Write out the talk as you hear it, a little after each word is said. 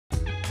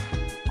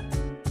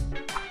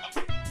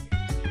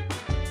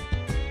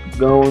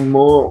going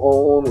more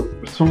on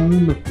with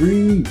Persona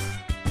 3.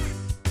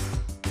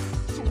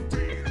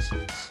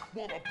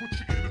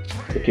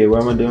 Okay,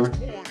 what am I doing?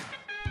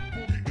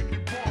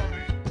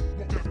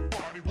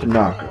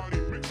 Tanaka.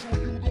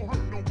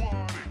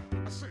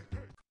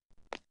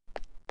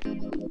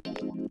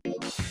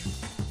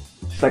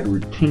 It's like a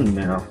routine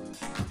now.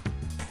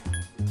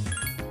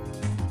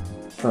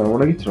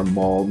 When I get to the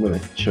mall, I'm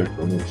gonna check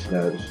on the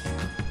status.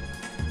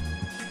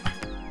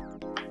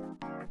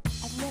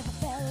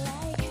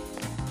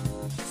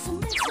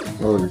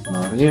 Oh, it's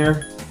not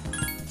here.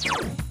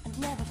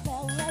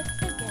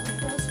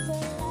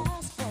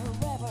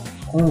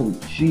 Holy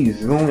jeez,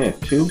 it's only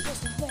at 2?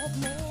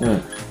 Yeah.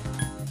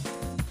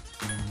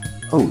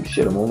 Holy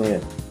shit, I'm only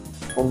at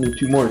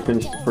 2 more to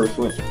finish the first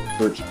link.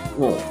 Finish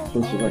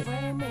the link.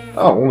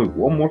 Oh, only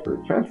 1 more for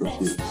the transfer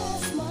seat.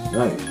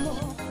 Nice.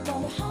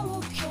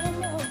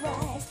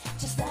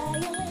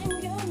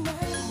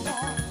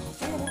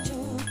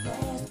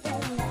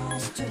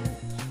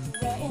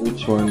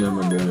 Which one am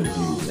I gonna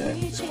do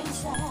next?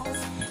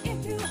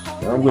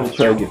 I'm gonna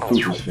try to get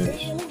Fuka's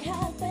finished.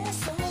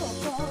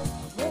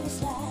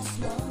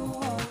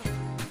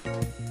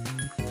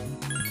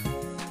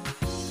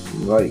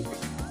 Like,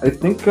 I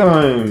think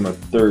I'm a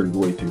third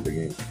way through the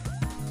game.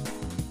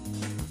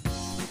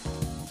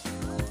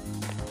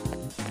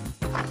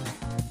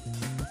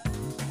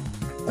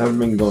 I haven't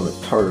been going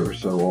to Tartar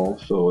so long,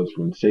 so it's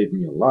been saving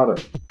me a lot of...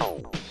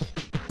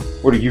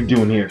 What are you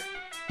doing here?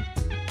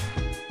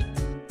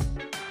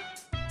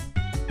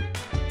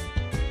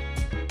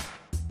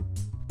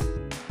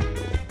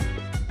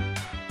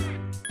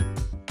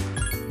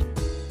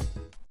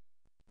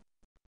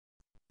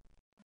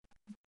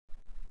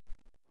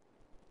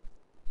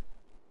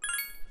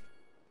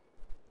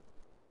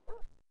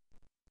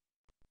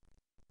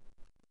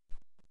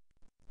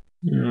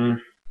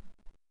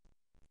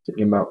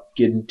 Thinking about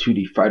getting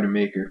 2D Fighter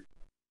Maker.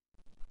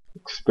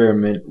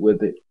 Experiment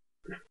with it.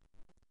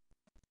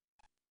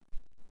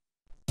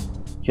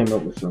 Came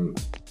up with some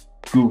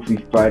goofy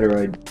fighter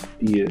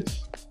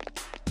ideas.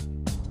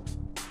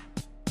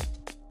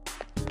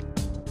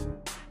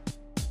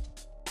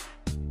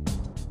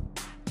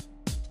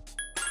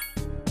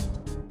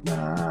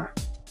 Nah.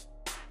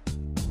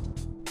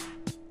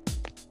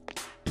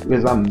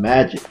 Because I'm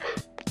magic.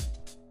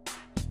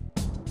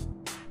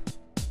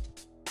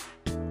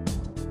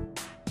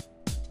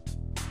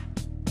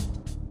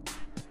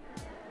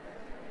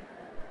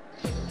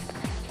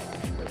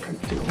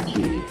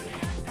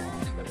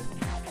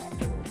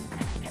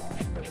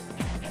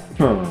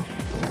 Huh.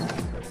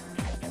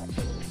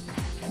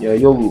 Yeah,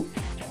 you'll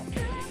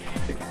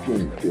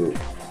doing good.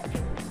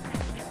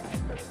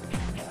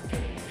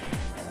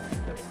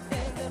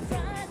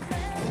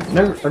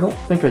 I don't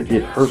think I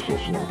did her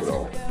social link at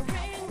all.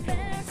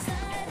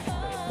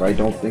 But I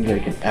don't think I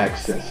can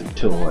access it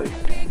till like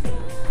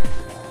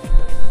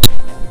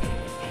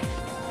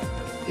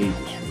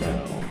ages from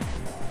now.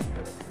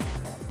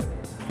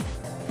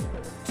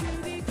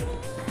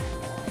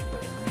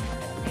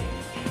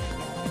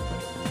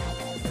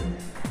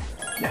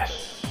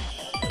 Yes.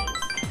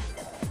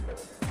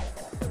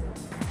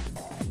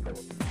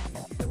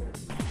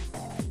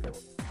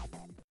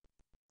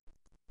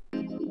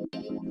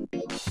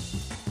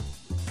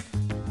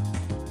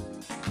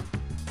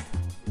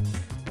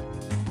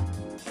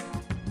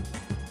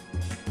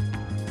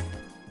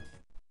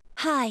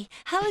 Hi,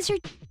 how is your...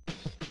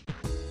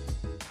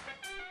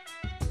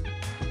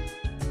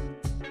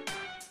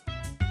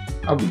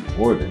 I'll be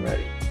more than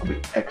ready. I'll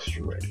be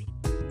extra ready.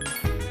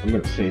 I'm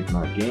gonna save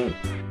my game.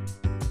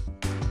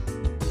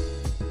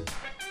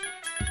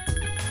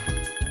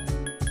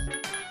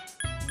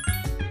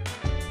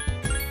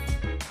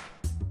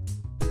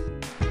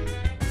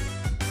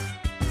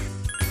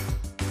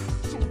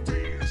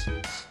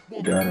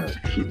 Gotta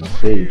keep my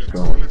saves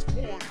going.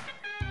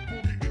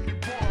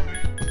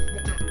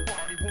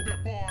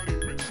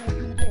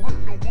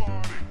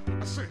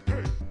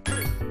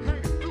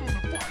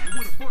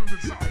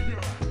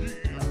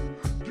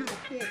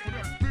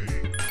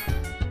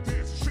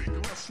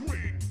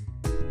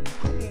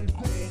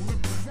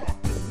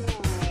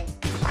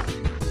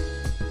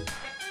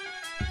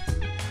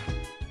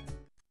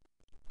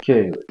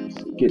 Okay,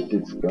 let's get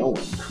this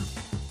going.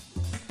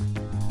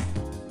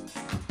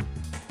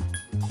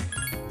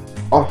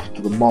 Off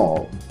to the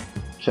mall.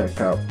 Check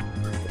out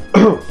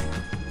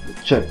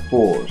Check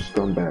 4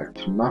 Scumbag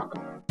Tanaka.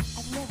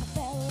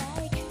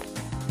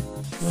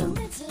 And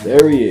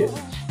there he is.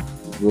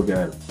 Look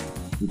at him.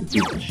 He's a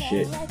piece of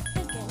shit.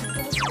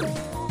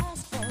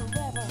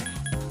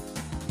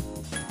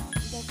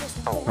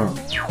 Huh.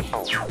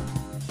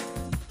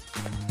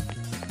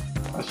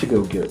 I should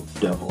go get a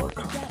devil or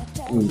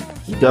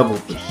devil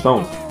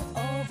persona.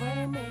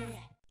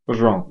 What's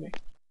wrong with me?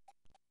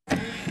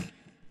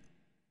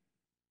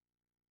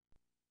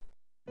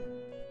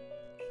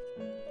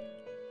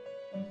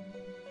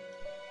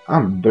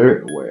 I'm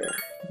very aware.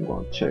 I'm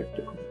gonna check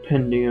the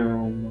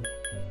compendium.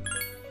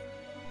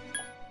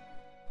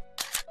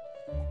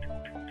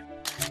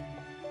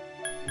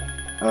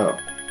 Oh,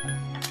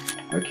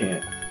 I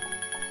can't.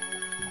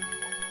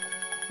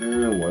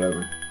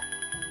 Whatever.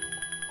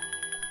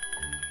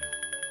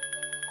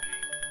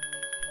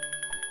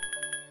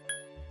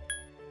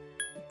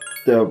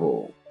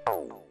 Devil.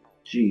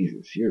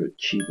 Jesus, you're the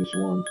cheapest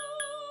one.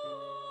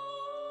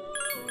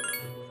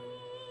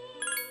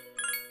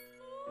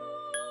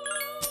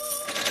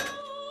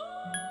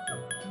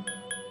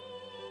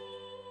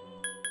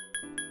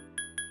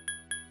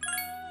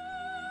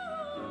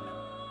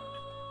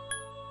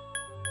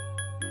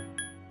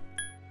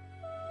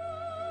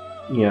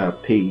 Yeah, I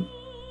paid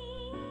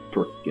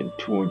frickin'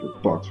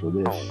 $200 for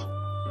this.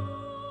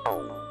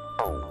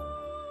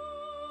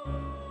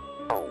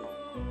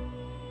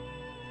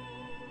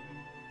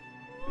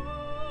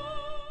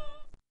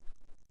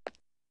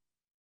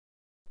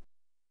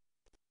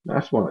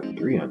 That's more like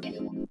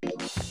 300.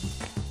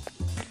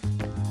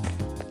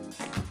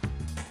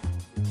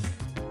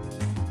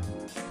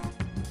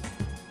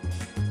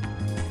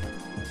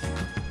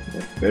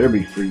 That better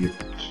be free, you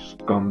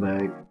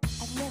scumbag.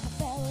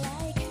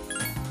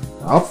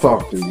 I'll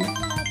talk to you.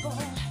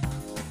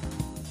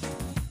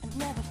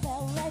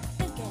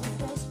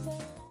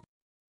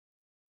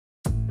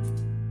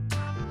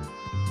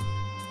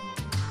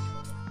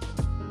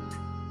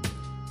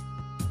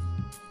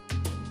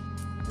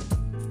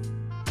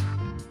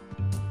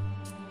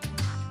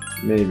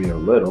 Maybe a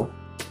little.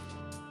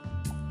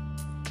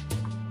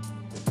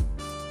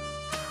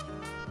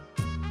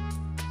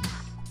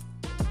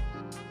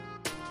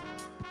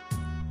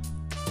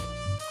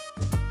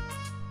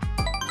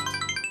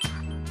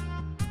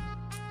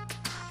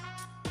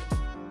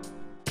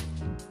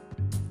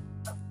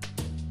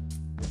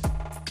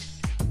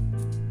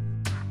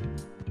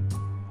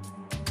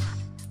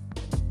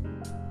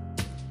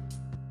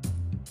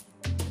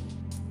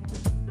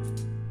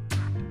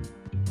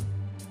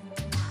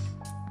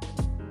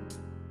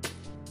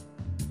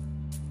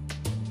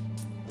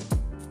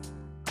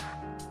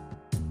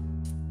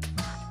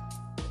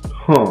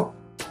 Huh.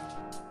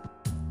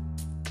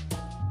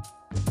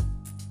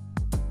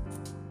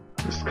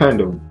 It's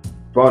kind of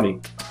funny.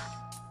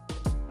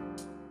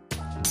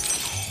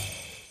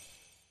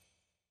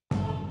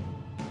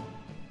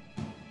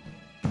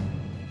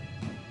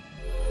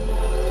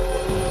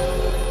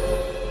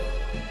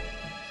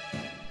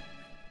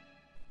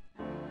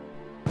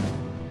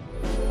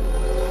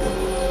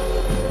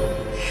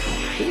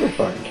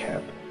 Signified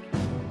cap.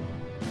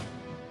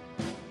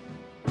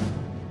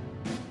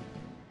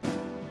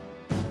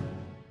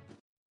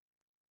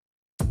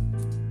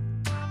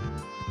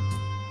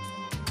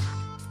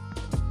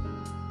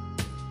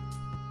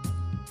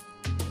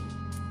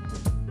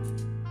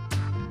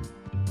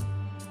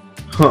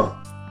 Huh.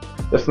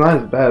 That's not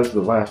as bad as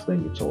the last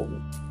thing you told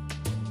me.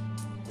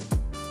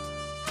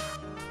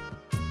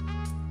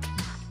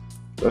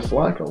 That's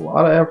like a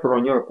lot of effort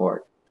on your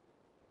part.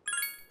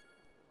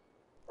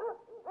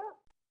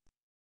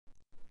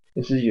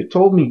 It says you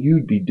told me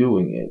you'd be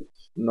doing it.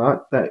 It's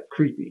not that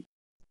creepy.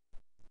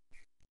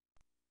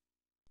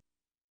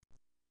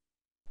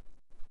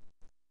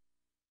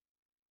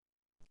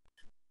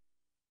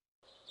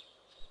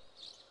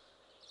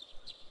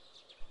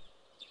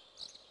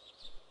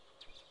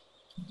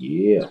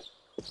 Yeah.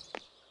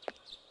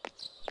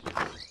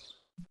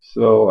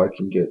 So I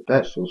can get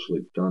that soul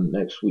sleep done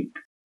next week.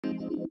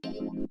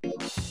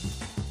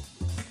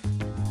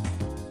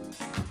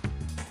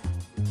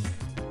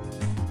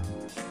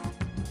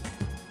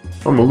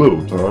 I'm a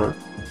little tired.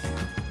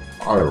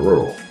 I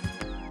roll.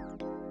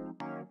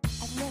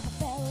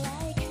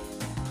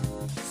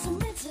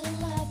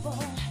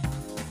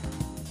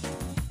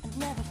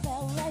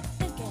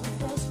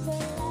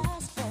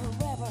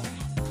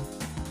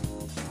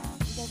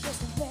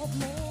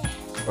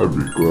 I'd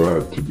be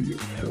glad to be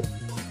of help.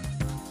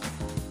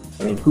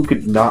 I mean, who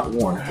could not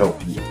want to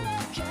help you?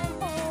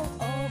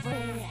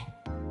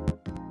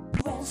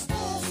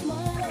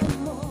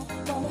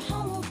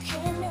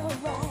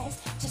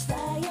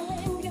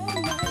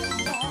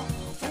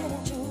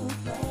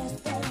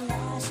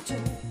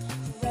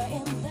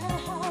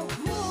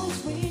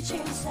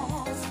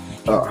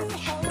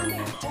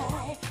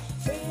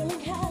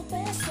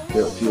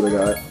 Okay, let's see what I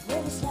got.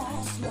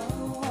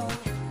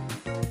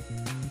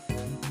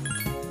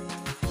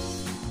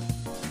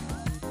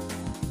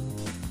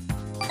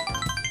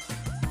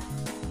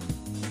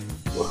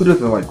 Well, who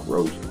doesn't like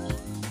roses?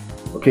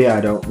 Okay,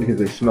 I don't, because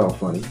they smell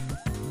funny.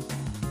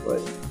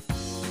 But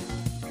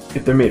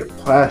if they're made of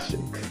plastic,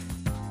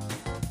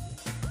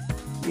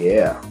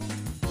 yeah.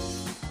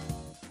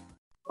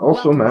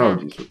 Also, my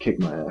allergies would kick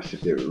my ass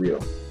if they were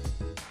real.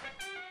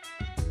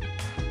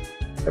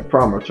 I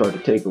promise I tried to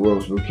take a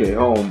rose bouquet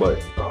home, but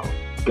oh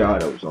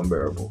god, it was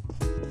unbearable.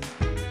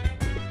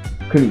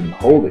 Couldn't even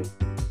hold it.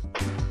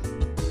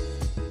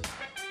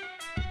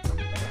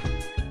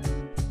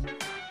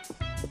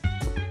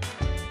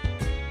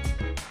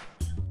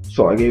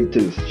 So I gave it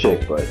to this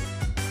chick, but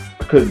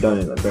I could have done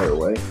it in a better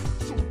way.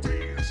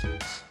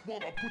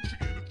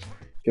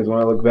 Because when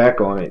I look back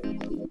on it,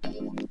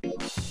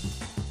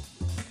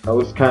 I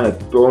was kind of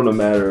throwing them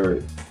at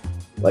her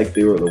like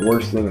they were the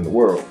worst thing in the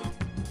world.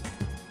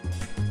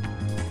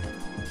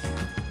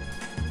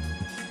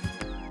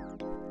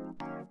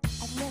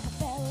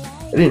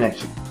 didn't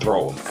actually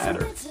throw them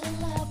at her.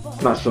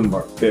 I'm not some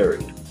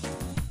barbarian.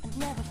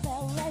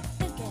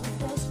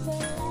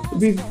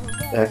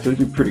 It'd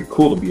be pretty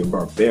cool to be a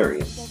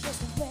barbarian.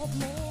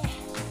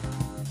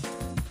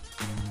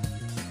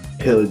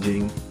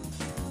 Pillaging.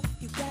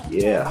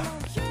 Yeah.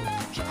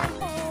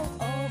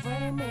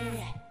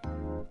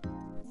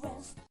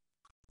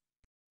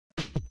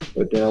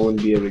 But then I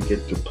wouldn't be able to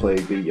get to play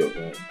video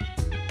games.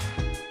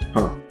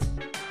 Huh.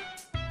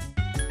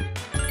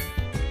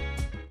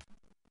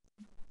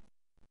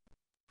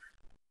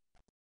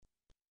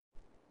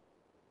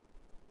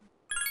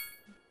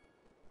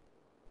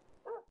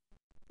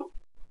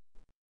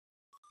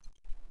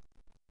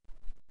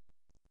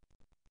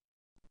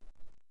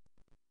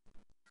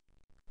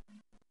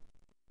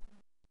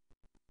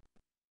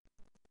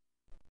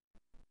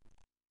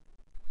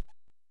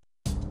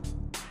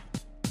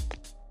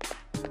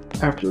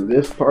 After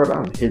this part,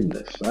 I'm hitting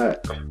the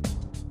sack.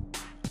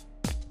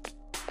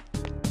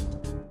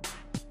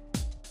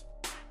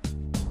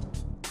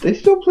 They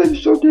still play the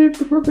show Dave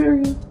the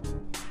Barbarian?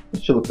 I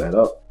should look that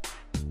up.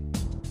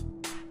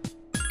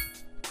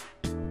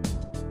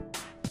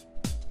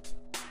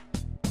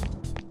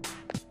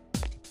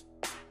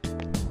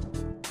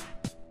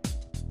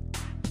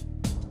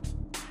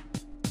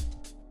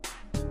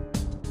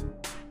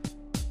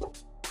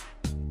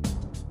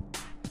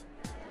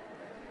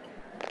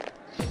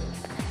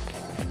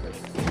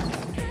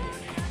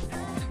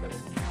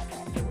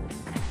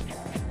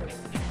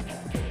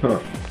 Huh.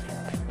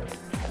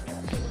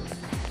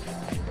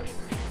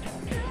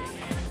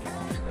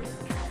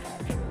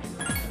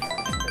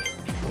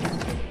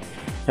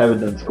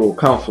 Haven't done school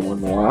council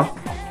in a while.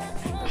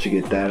 Should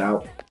get that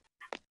out.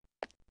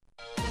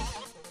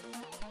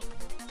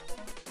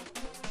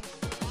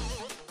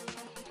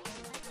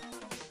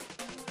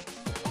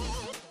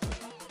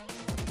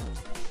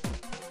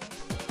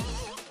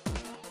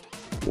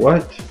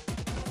 What?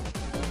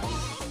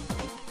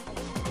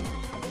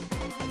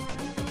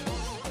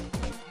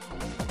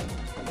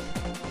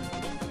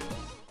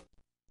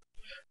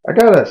 I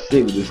gotta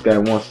see what this guy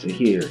wants to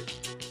hear,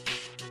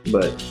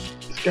 but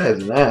this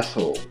guy's an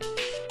asshole.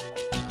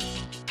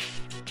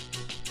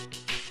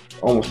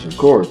 Almost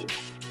incorrigible.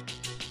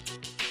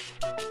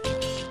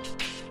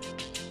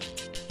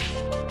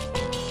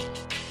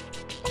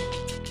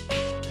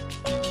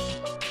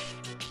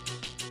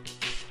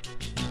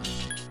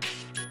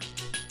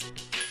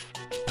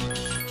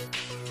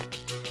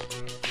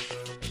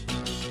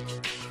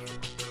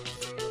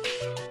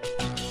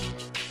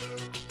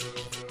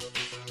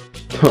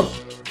 Huh.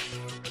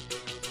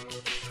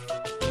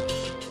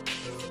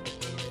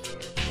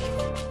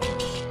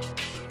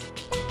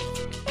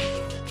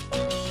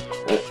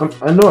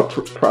 I know I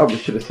probably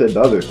should have said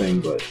the other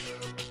thing, but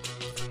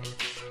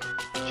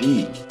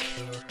gee.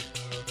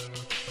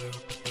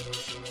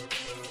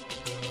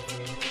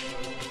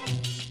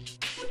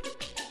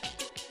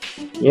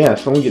 Yeah, if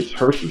someone gets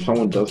hurt or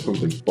someone does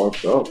something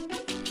fucked up,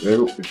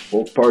 if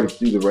both parties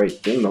do the right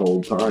thing the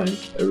whole time,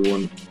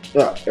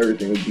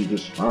 everything would be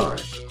just fine.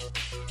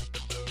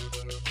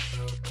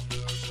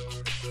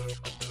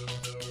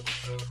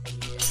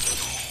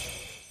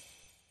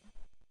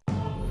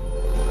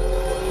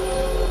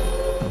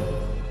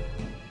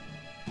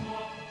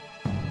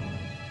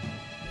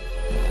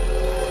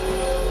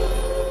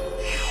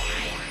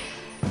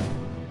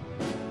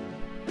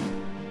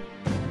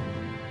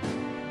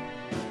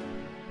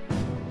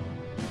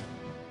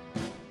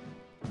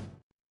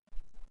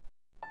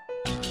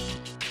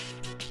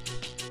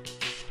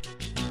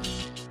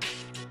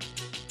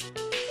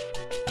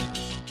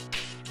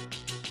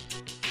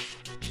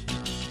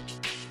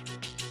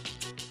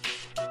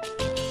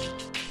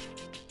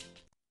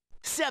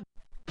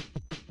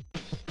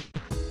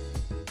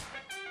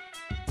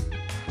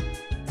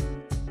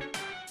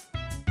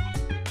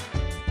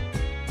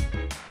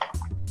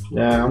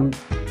 Yeah, I'm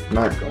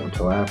not going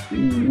till after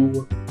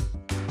you.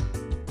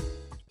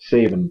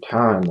 Saving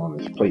time on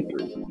this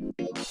playthrough.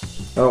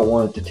 I don't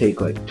want it to take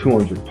like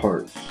 200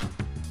 parts.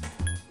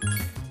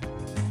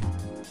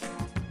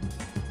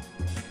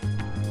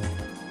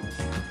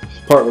 That's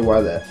partly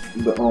why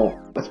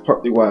that's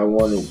partly why I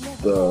wanted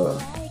the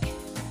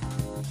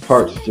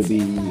parts to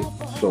be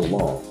so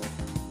long.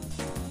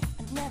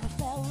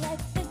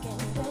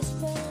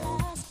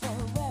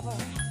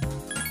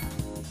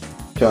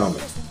 Tell me.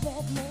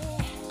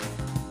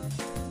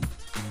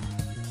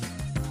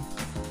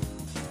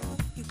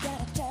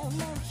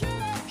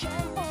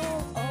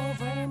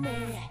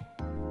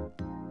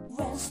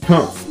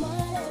 Huh.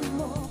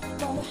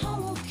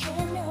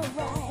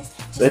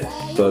 That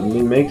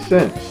suddenly makes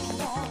sense.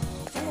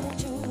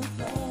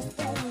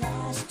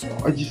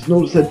 I just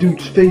noticed that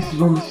dude's face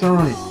is on the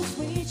side.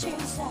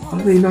 How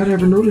did they not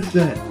ever notice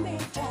that?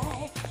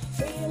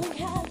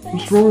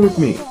 What's wrong with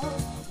me?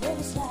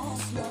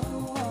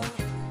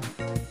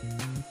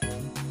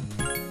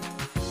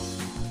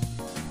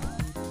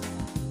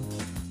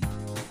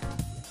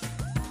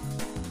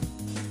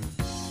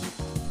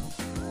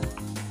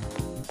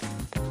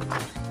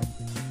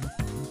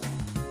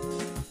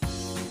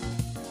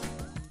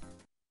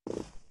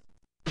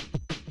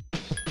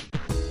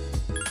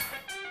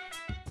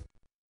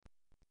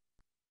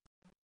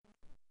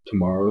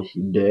 Tomorrow's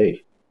the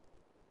day.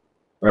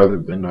 Rather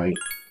than night.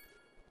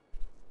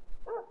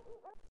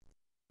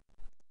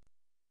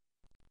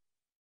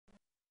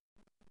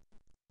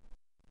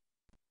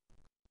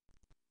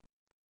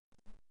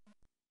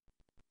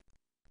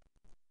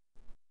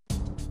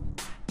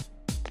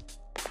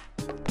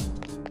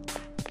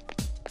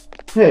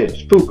 Hey,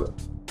 it's Puka.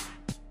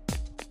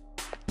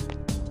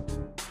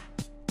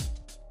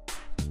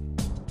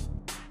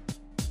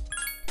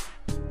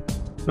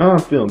 Now I'm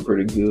feeling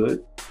pretty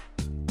good.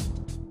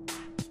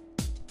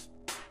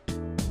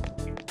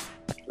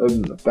 Other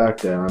than the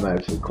fact that I'm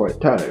actually quite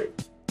tired.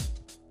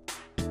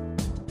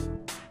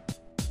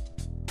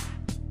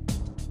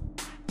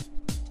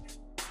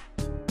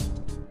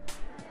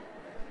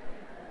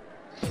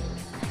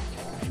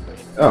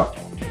 Oh,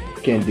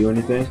 I can't do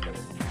anything?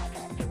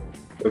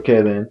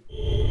 Okay then.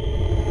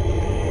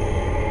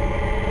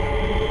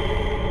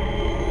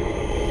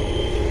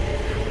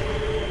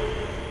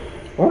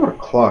 I want a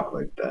clock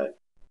like that.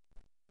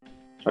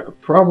 I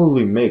could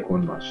probably make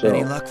one myself.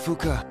 Any luck,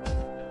 Fuka?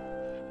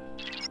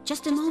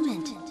 Just a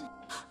moment.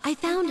 I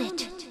found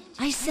it.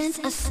 I sense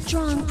a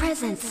strong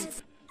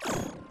presence.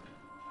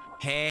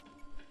 Hey.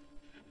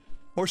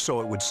 Or so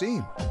it would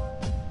seem.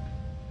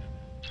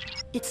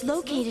 It's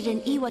located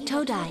in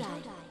Iwatodai,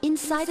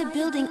 inside a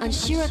building on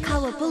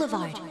Shirakawa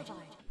Boulevard.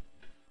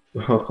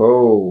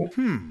 Oh.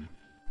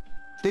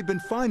 They've been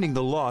finding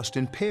the lost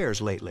in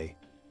pairs lately.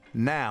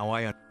 Now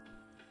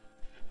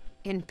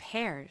In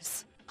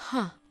pairs?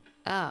 Huh.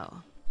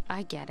 Oh,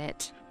 I get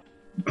it.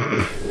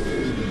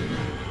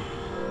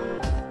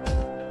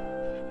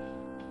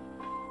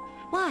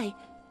 Why?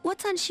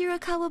 What's on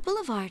Shirakawa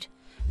Boulevard?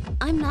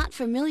 I'm not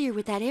familiar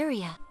with that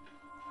area.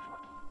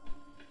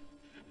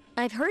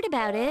 I've heard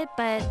about it,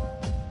 but...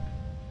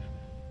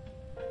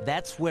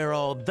 That's where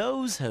all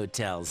those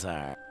hotels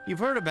are. You've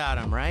heard about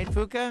them, right,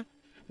 Fuka?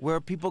 Where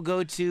people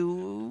go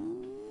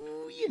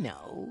to... you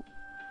know...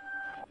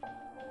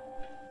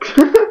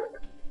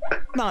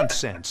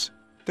 Nonsense.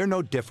 They're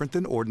no different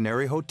than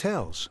ordinary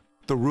hotels.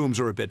 The rooms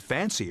are a bit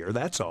fancier,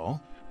 that's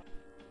all.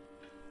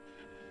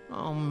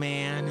 Oh,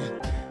 man.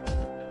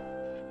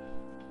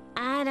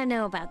 I don't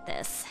know about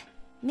this.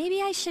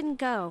 Maybe I shouldn't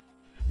go.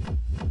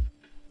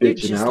 You're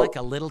Bitching just out. like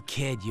a little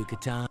kid,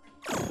 Yucatan.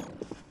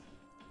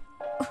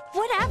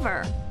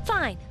 Whatever.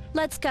 Fine,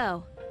 let's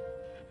go.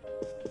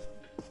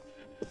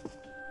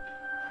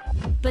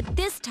 But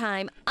this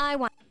time, I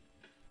want...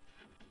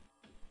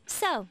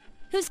 So,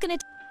 who's gonna...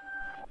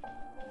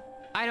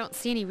 I don't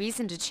see any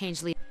reason to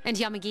change lead. And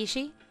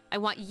Yamagishi, I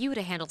want you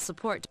to handle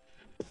support.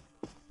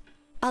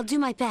 I'll do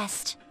my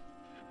best.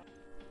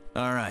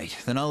 All right,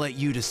 then I'll let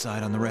you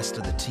decide on the rest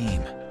of the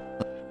team.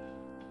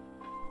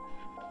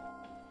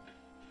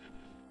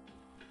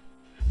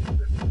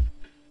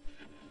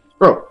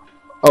 Bro.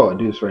 Oh, I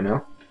do this right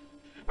now?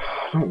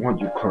 I don't want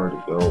your car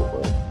to go,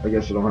 but I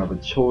guess I don't have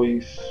a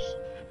choice.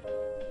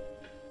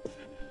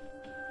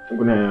 I'm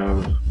gonna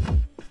have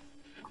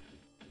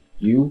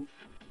you.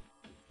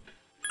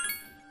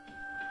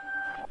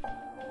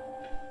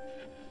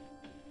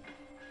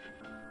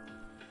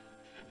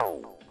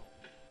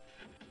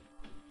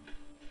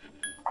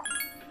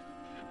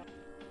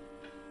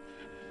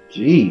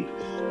 Jeez.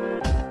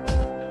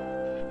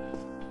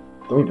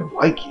 Don't even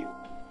like you.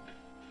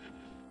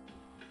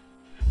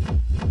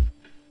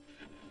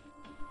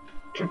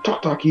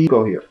 Talk,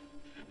 go here.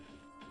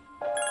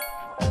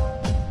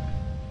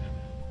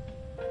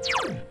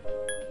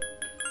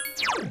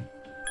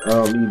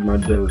 I'll need my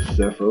Dos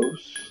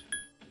Cephos.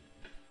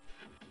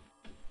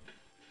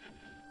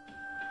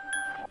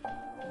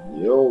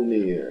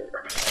 Yolnir.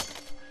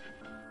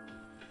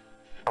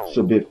 It's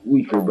a bit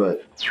weaker,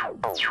 but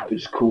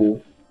it's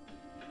cool.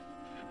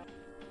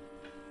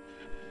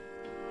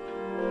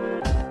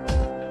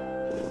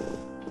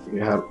 You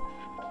have.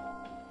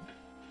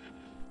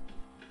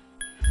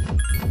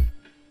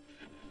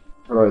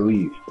 How do I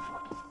leave?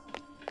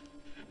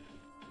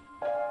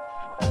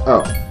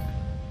 Oh.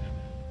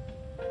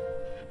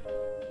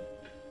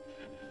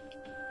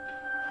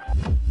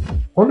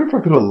 Wonder if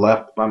I could have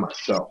left by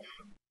myself.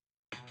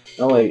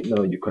 Oh wait, no,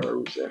 Yukara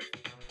was there.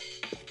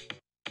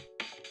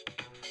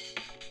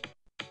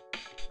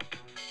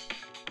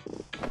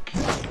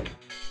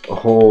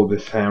 Oh,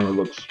 this hammer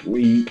looks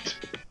sweet.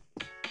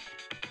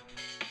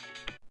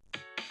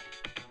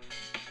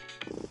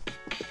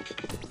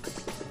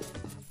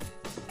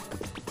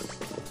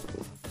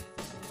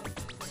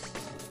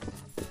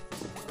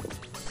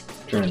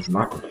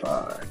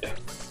 Transmogrified.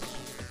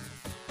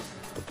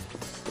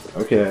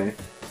 Okay.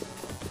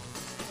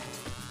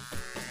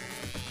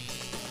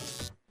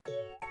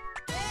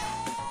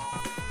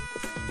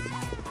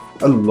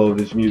 I love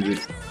this music.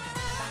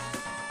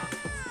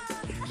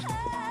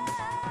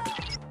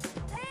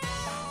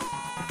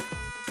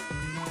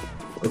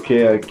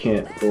 Okay, I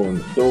can't go in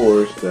the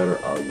doors that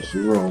are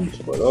obviously rooms,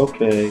 but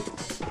okay.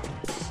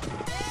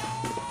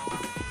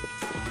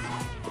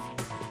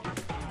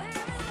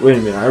 Wait a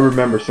minute, I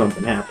remember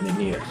something happening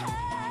here.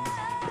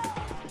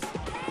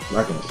 I'm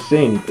not gonna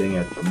say anything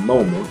at the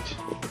moment.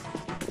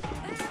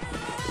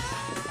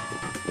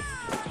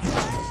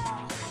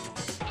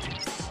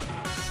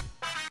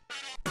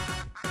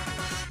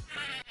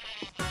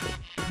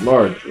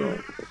 Large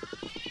room.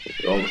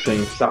 They're all the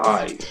same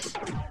size.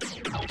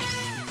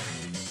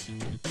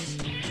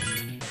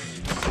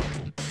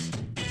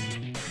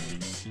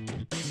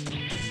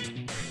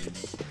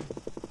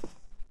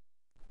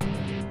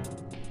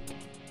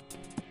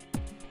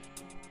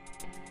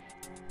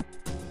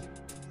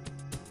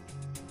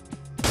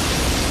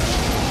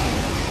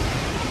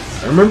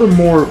 I remember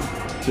more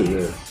to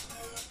this.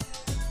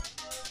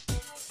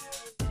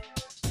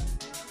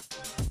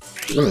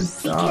 I'm gonna Be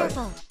die.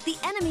 careful. The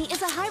enemy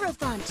is a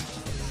Hierophant.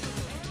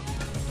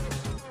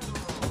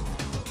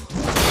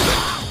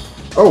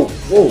 Oh,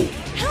 whoa.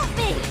 Help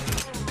me!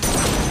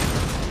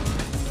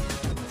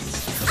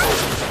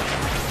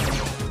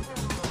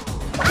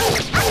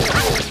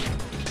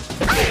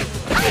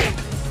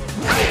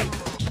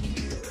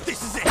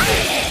 This is it.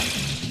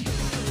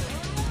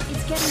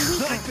 It's getting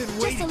weaker. I've been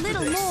Just waiting a for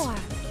little this. more.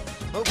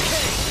 Okay.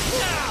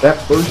 That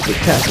first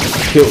attack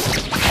killed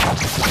me.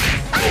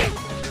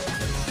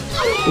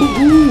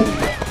 Ooh.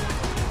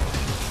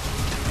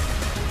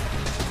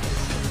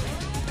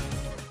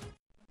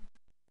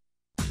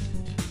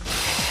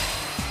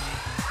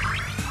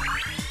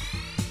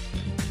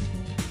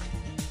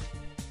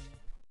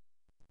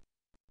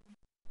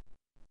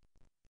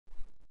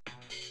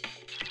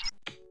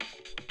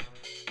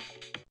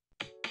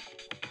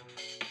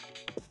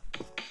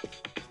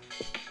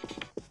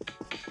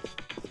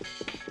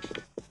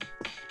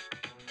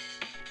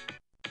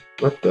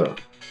 What the?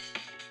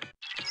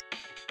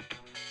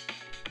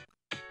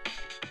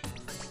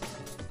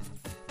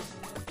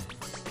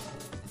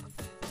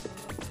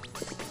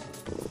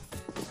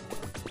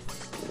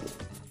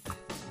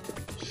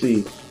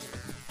 See,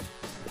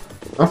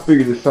 I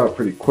figured this out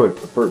pretty quick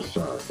the first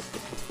time.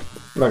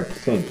 I'm not gonna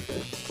say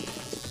anything.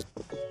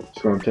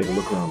 Just gonna take a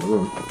look around the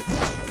room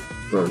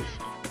first.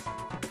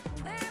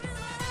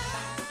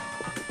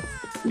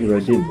 Because I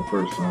did the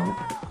first time.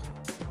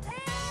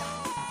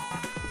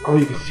 Oh,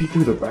 you can see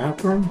through the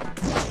bathroom?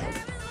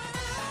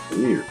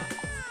 Weird.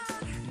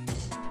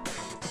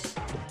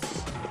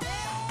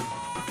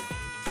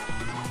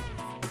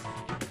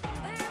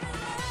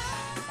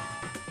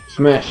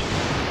 Smash it.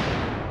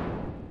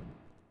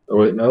 Oh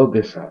wait, no,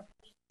 this happened.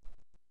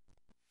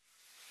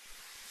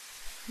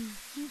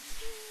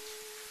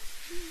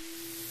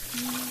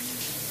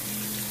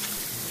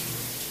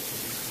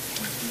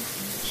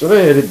 Should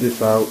I edit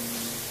this out?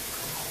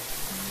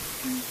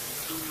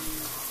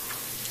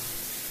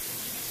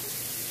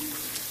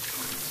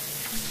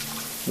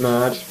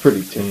 Nah, it's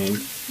pretty tame.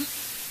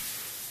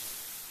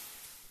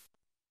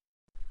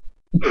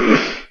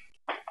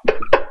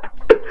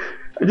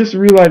 I just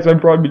realized I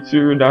brought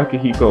Mitsuru and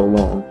Nakahiko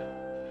along.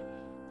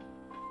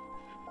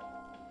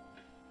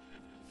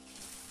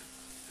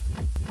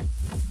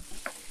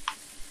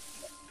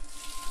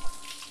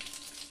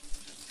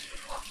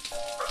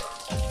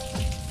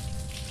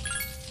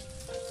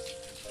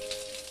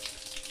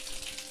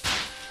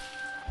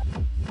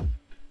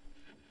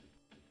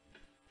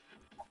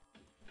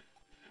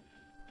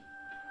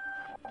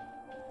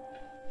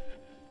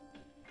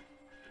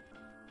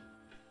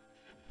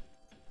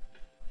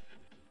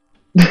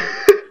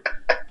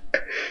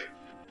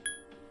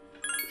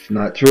 It's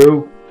not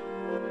true.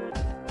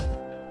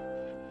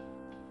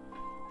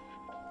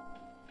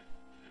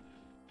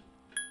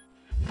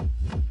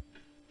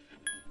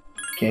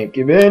 Can't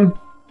give in.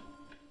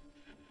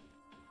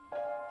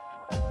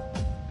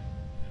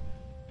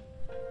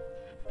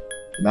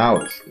 Now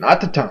is not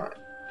the time.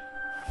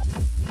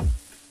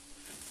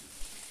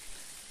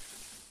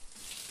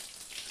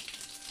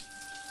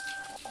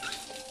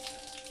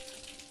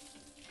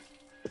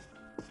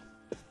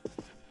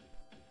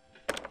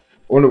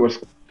 Wonder what's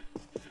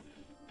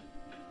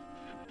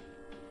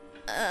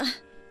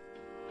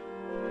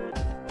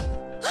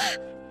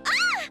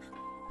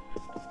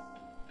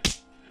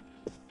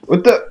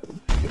what the?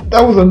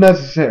 That was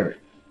unnecessary.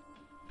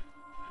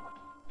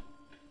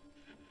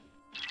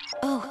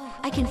 Oh,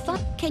 I can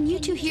find. Can you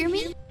two hear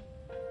me?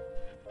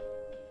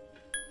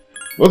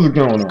 What's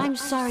going on? I'm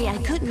sorry I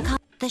couldn't come.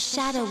 The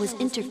shadow was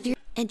interfering,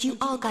 and you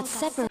all got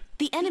separate.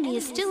 The enemy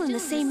is still in the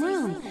same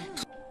room.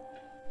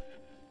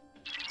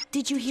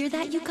 Did you hear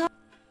that, Yuka?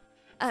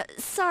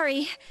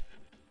 Sorry.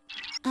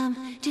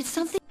 Did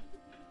something?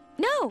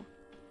 No!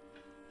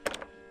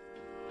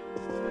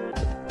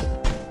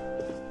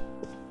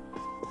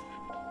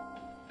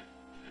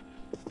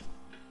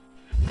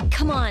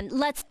 Come on,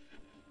 let's...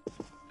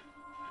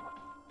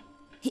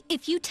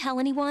 If you tell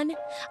anyone,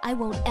 I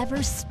won't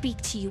ever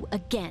speak to you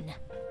again.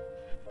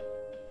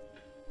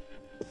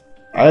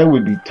 I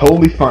would be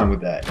totally fine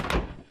with that.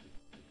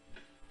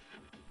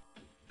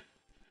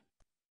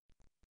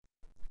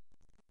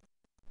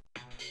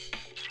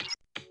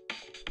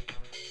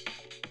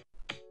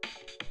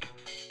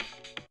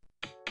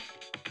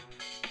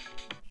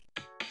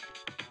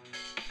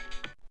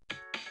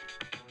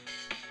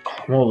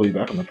 I'm all the way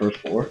back on the first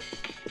floor.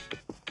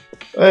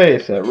 Hey,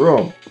 it's that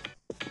room.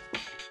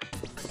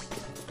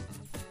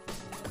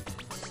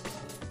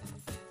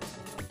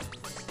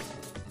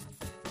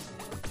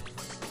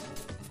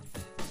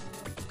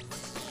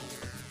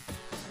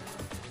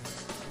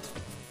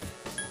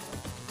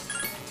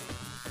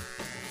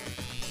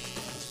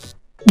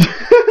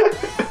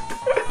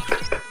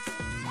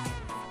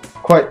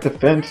 quite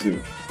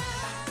defensive.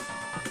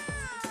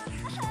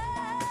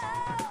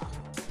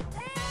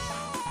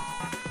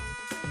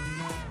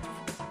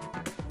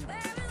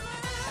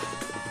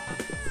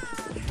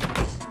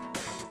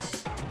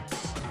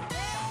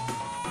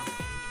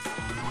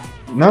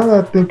 Now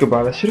that I think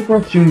about it, I should have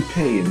brought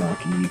Junpei and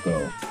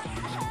Nakihiko.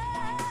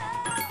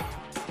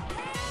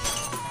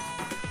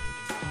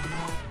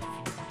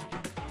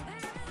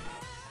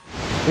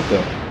 What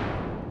the?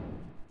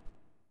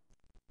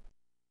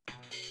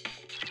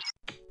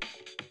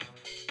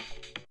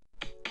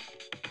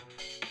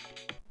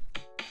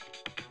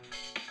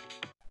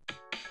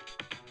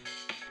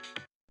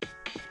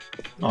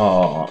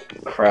 Oh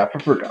crap, I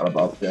forgot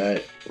about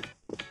that.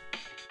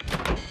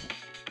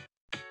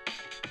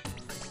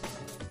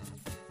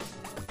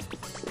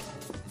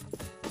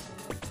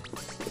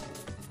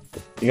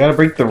 You gotta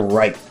break the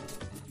right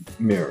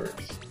mirrors.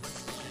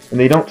 And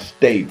they don't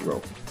stay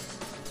broken.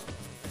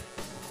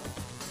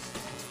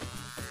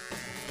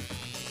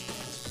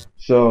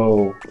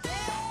 So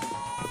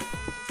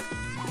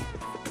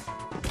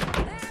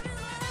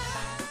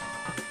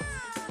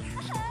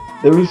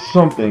there was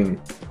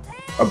something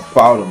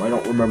about him, I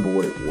don't remember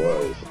what it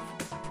was.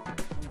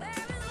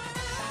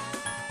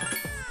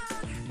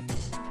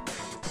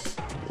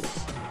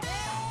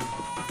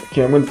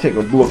 Okay, I'm gonna take a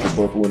look at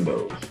both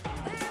windows.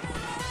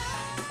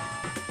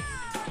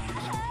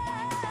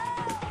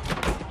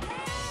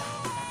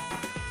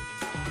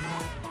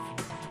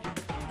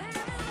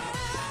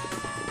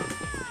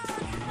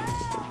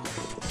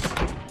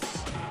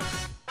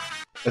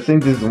 I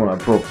think this is the one I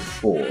broke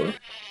before.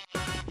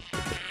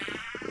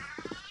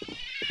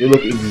 They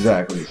look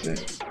exactly the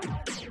same.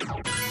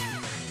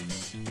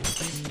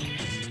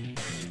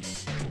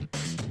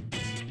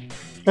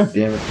 God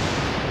damn it.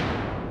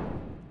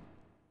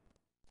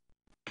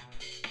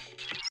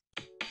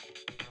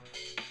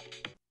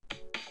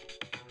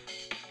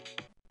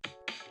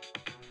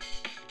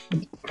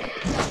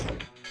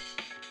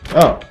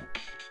 Oh.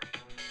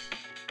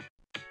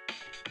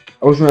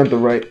 I wasn't at the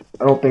right...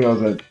 I don't think I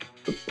was at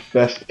the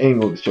best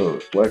angle to show a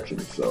reflection,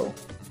 so...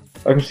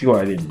 I can see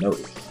why I didn't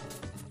notice.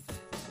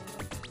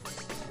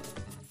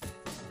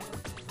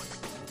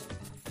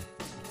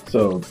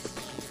 So...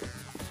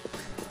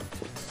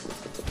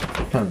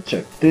 time to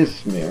check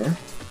this mirror.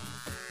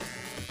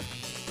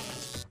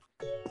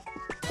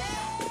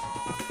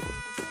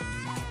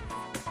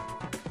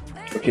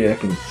 Okay, I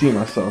can see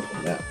myself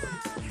in that one.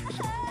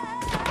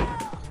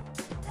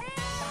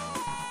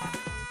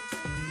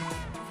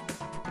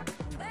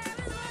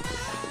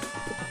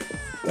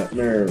 That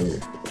mirror,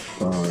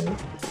 fine.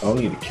 I'll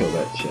need to kill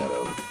that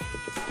shadow.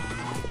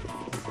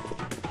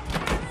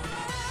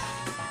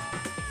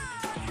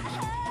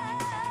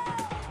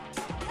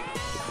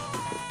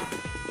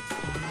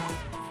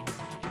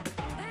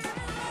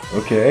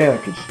 Okay, I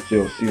can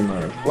still see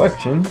my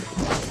reflection.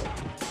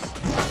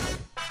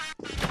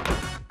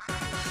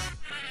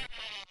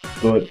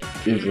 But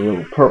it's a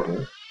little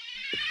purple.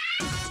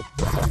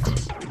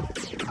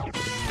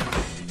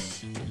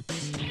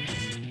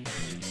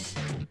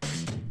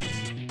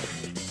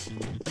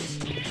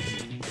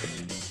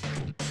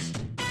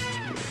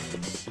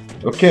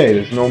 Okay,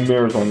 there's no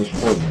mirrors on this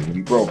floor that can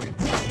be broken.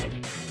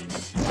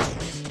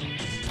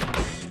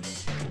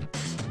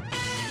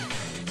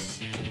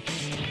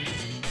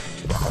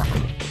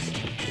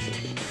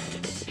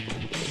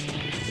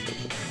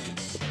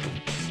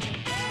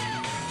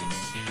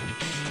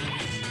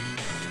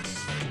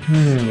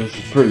 This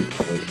is pretty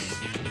place.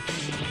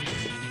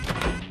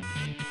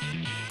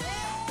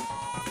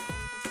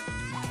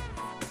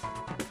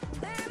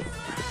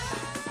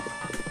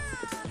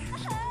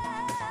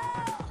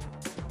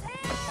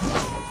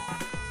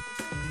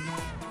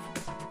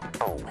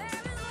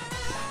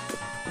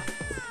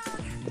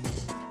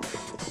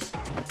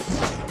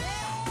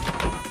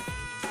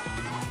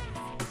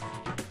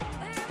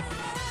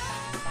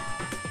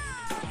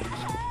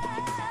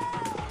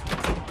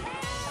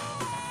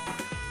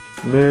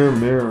 Mirror,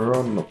 mirror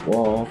on the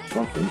wall,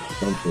 something,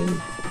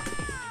 something.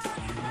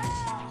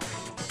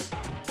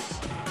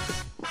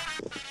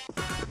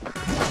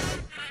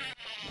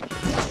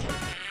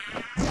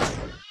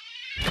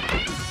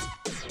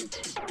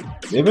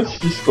 Maybe let's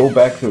just go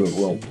back to the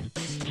room.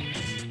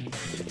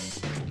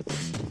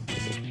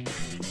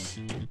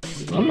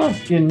 I'm not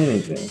getting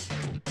anything.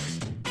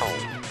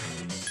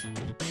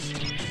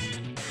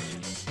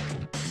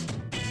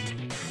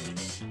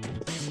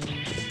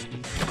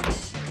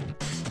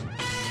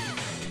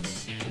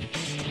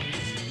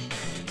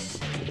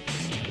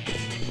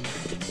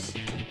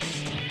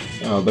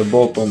 Oh, they're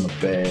both on the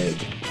bed.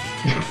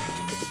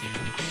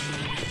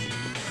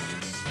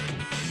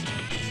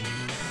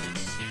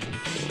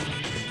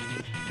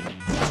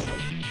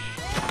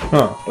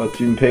 Huh, but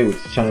Junpei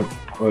was trying to...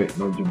 Oh, wait,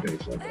 no,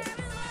 Junpei's not there.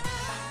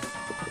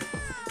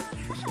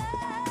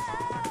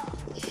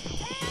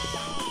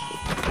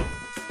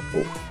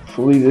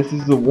 Hopefully this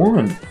is the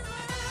one.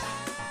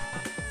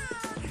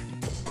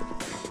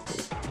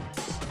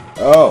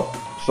 Oh,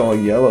 it's all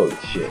yellow and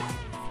shit.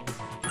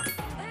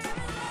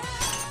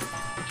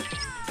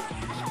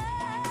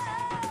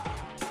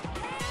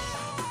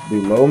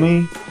 below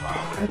me?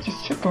 Oh, I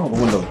just checked all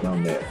the windows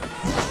down there.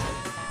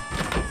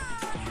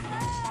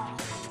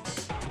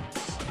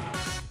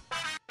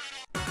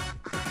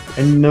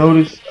 And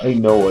notice, I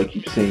know I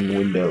keep saying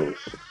windows.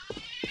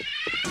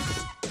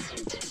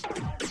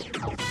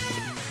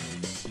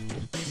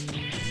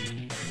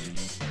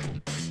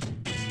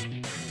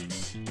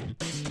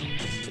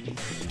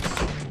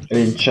 I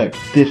didn't check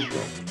this room.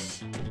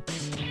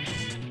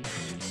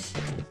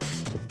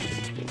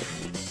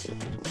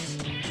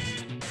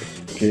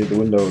 Okay, the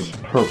window is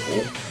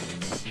purple.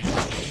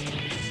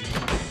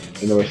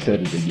 I know I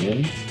said it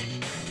again.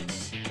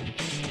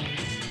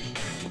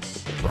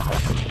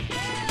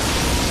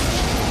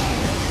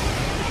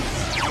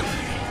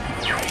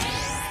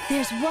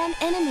 There's one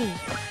enemy.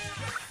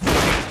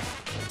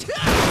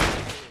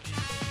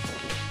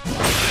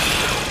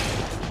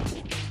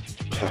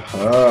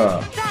 Haha.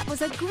 That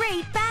was a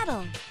great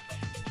battle.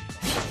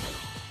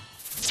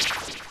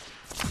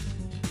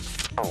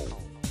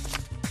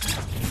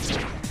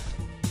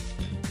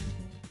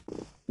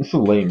 It's a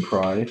lame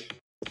prize.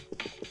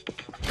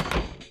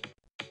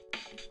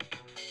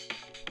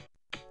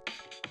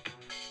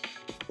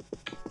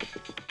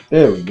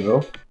 There we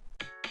go.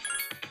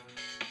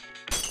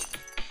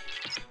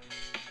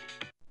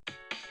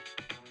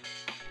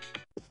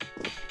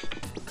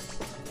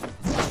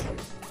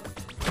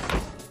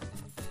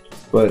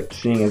 But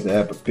seeing as I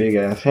have a big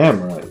ass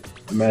hammer, I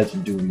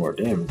imagine doing more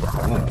damage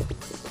than that.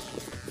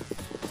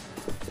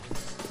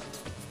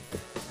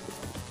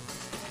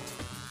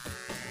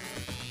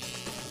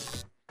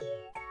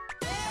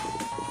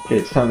 Okay,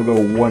 it's time to go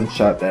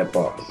one-shot that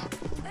boss.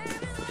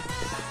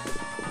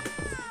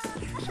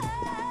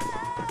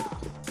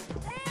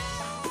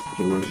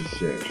 Okay, where's the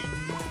stairs?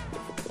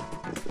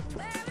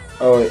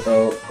 Oh wait,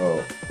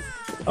 oh.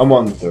 I'm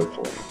on the 3rd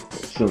floor.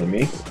 Silly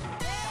me.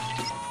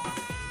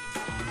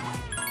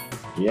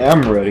 Yeah,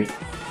 I'm ready.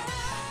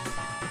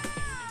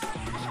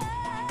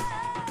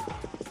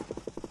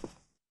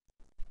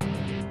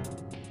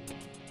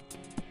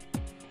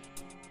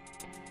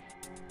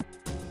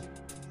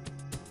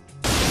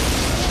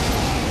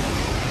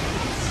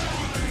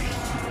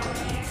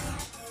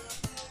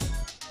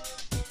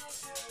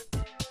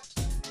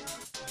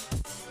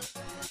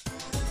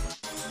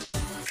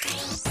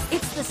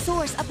 It's the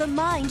source of the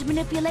mind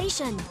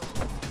manipulation.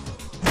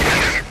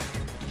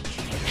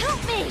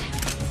 Help me!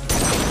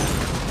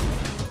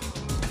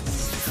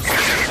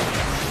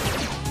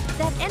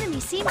 That enemy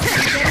seems to be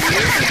getting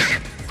weaker.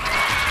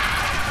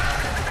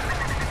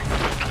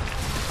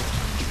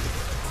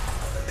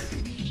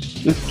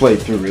 This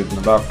playthrough isn't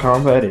about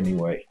combat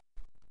anyway.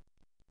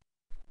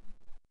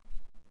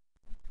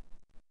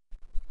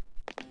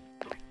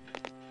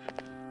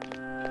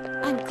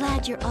 I'm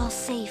glad you're all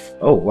safe.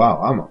 Oh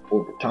wow, I'm up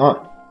over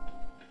time.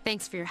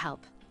 Thanks for your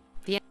help.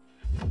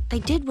 I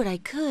did what I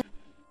could.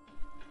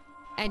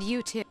 And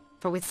you too,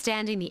 for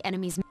withstanding the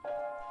enemy's...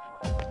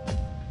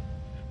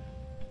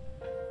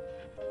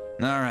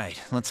 Alright,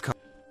 let's call.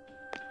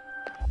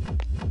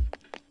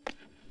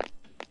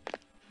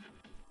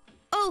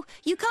 Oh,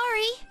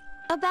 Yukari!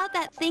 About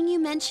that thing you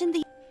mentioned,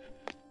 the...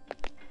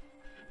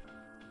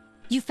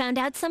 You found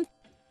out some...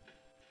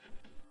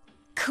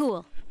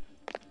 Cool.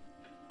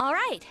 All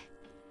right.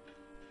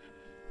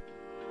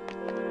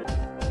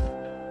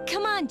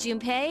 Come on,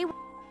 Junpei.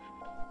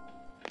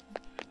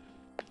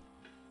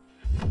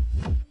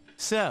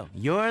 So,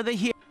 you're the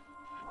hero.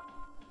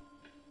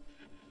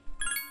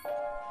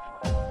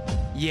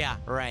 Yeah,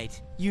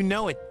 right. You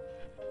know it.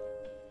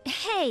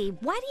 Hey,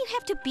 why do you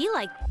have to be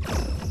like...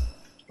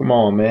 Come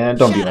on, man,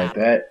 don't be Shut like up.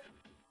 that.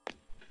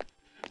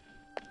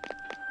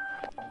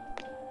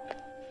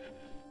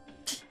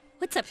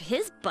 What's up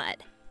his butt?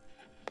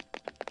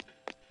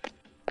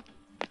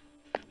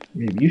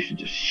 Maybe you should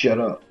just shut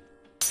up.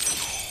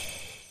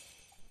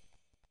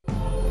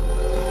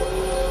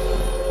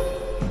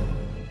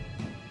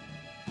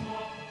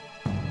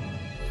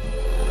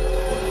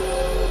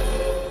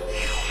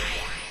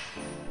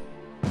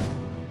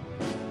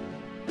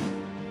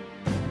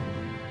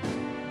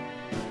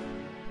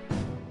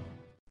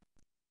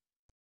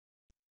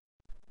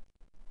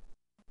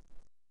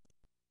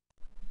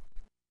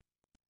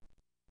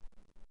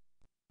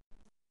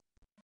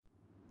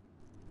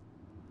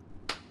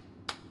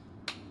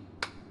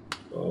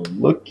 Oh,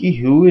 looky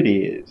who it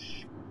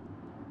is.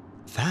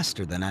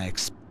 Faster than I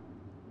expected.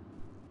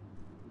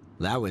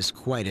 That was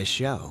quite a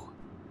show.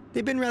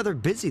 They've been rather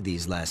busy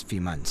these last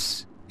few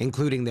months,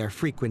 including their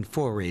frequent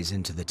forays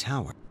into the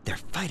tower, their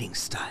fighting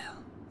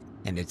style.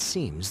 And it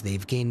seems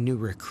they've gained new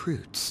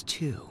recruits,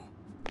 too.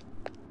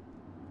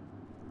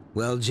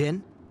 Well,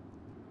 Jin?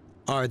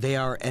 Are they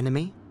our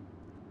enemy?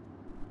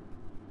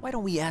 Why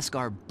don't we ask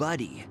our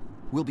buddy?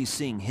 We'll be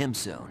seeing him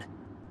soon.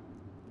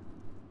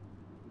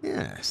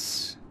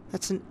 Yes,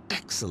 that's an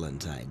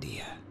excellent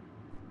idea.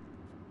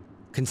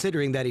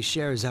 Considering that he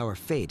shares our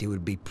fate, it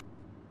would be...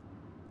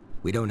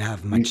 We don't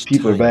have much These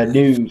people are time bad left.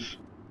 news.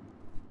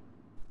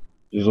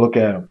 Just look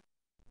at them.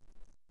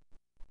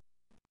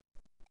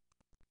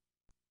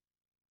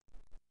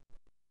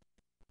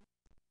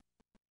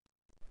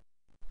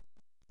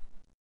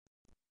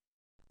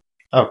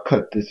 I'll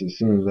cut this as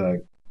soon as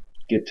I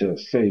get to a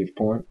save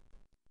point.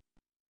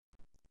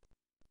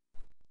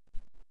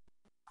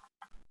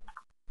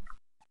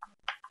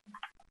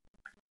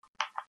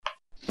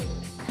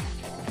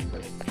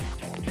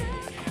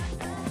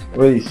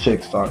 What are these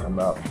chicks talking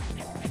about?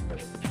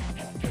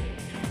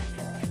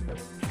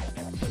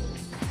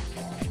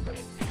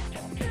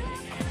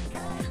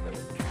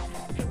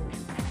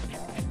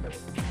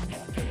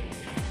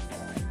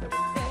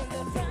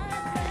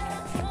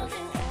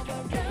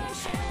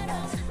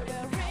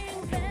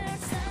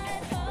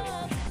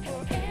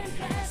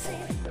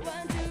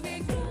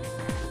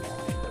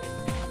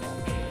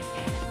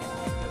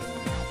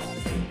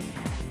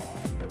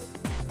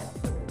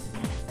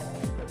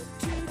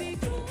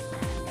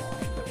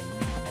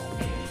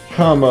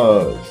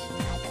 Commas.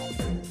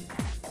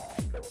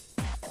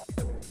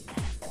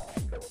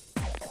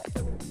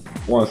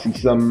 Want to see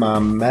some of my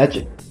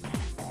magic?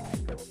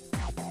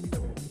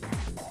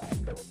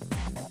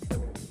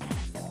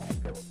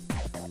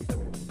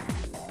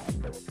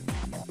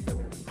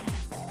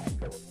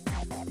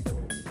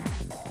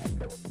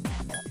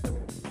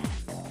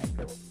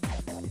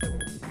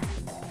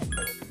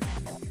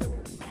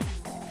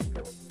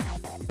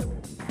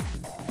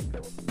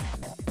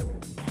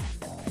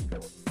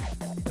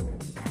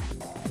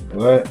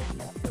 What?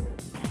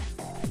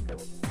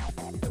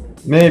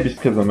 Maybe it's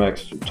because I'm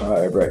extra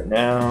tired right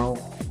now.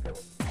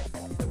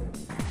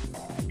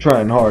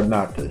 Trying hard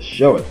not to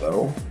show it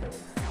though.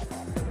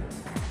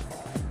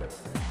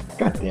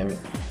 God damn it.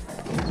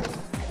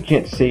 I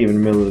can't save in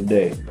the middle of the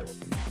day.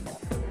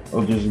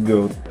 I'll just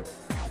go.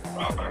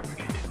 Oh crap, I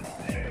can't do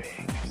that.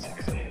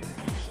 6 saves.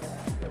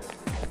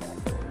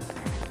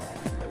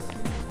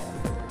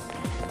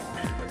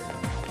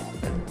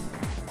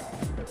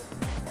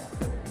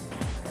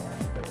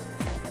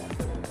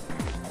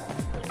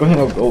 Go hang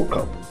out with the old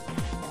couple.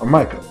 Or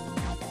my couple.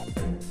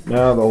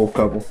 Nah, the old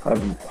couple. I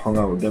haven't hung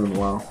out with them in a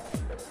while.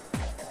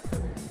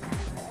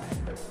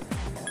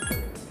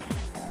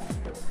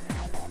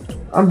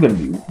 I'm gonna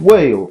be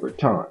way over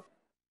time.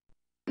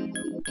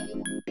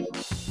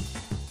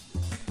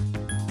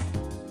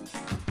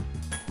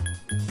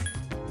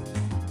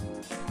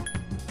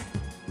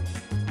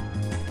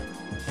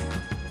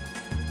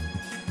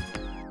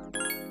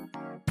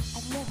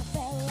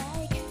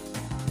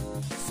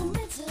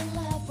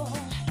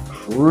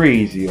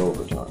 Crazy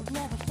overtime.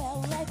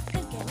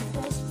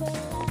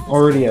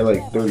 Already at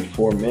like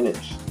 34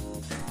 minutes.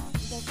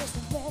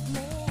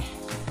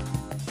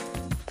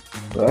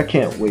 But I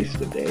can't waste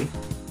a day.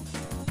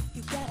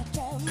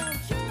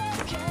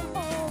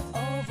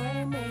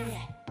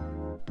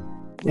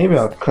 Maybe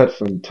I'll cut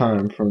some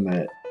time from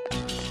that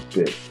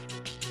bit.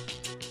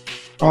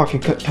 Oh, I can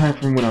cut time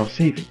from when I was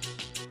saving.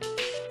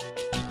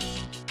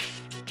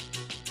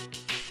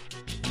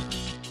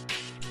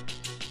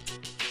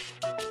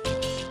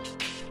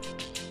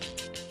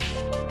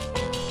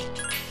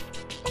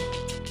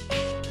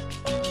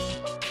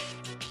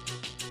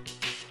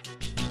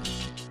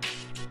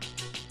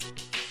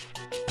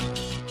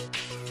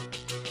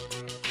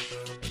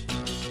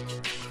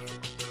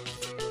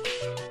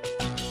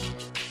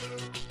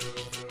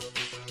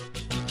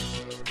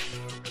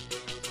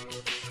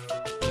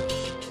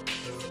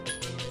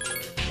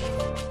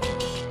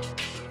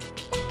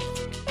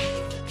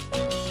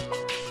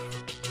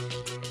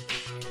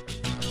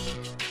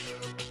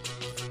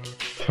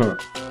 Huh.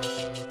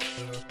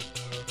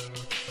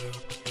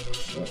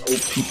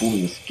 Old people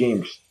in this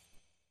game.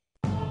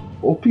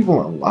 Old people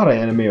in a lot of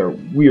anime are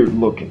weird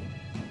looking.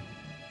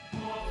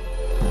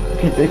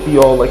 Can't they be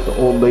all like the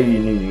old lady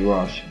in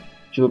Inuyasha?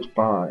 She looks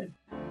fine.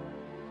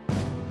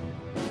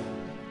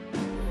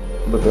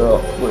 But they're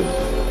all,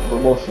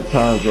 but most of the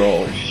times they're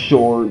all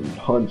short and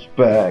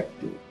hunchbacked.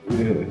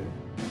 Ugh.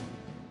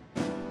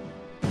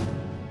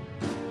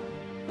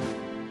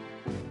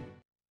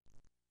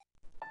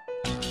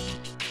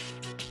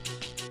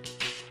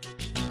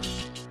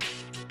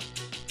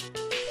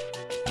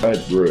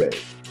 Red bread.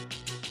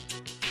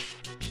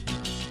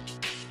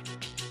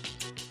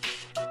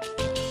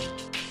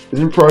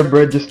 Isn't fried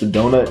bread just a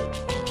donut?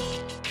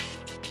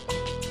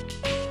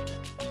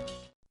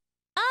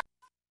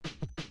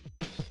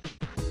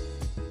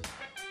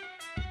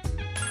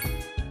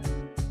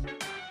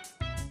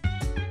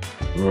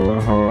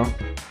 Uh-huh.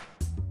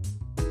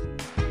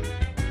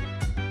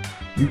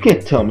 You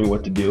can't tell me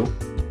what to do.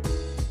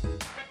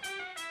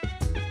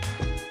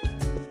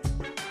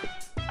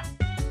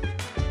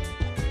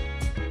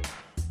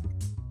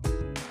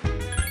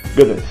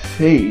 Gonna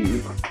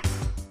save.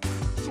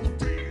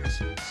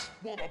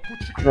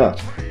 Nah,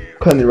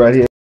 cutting it right here.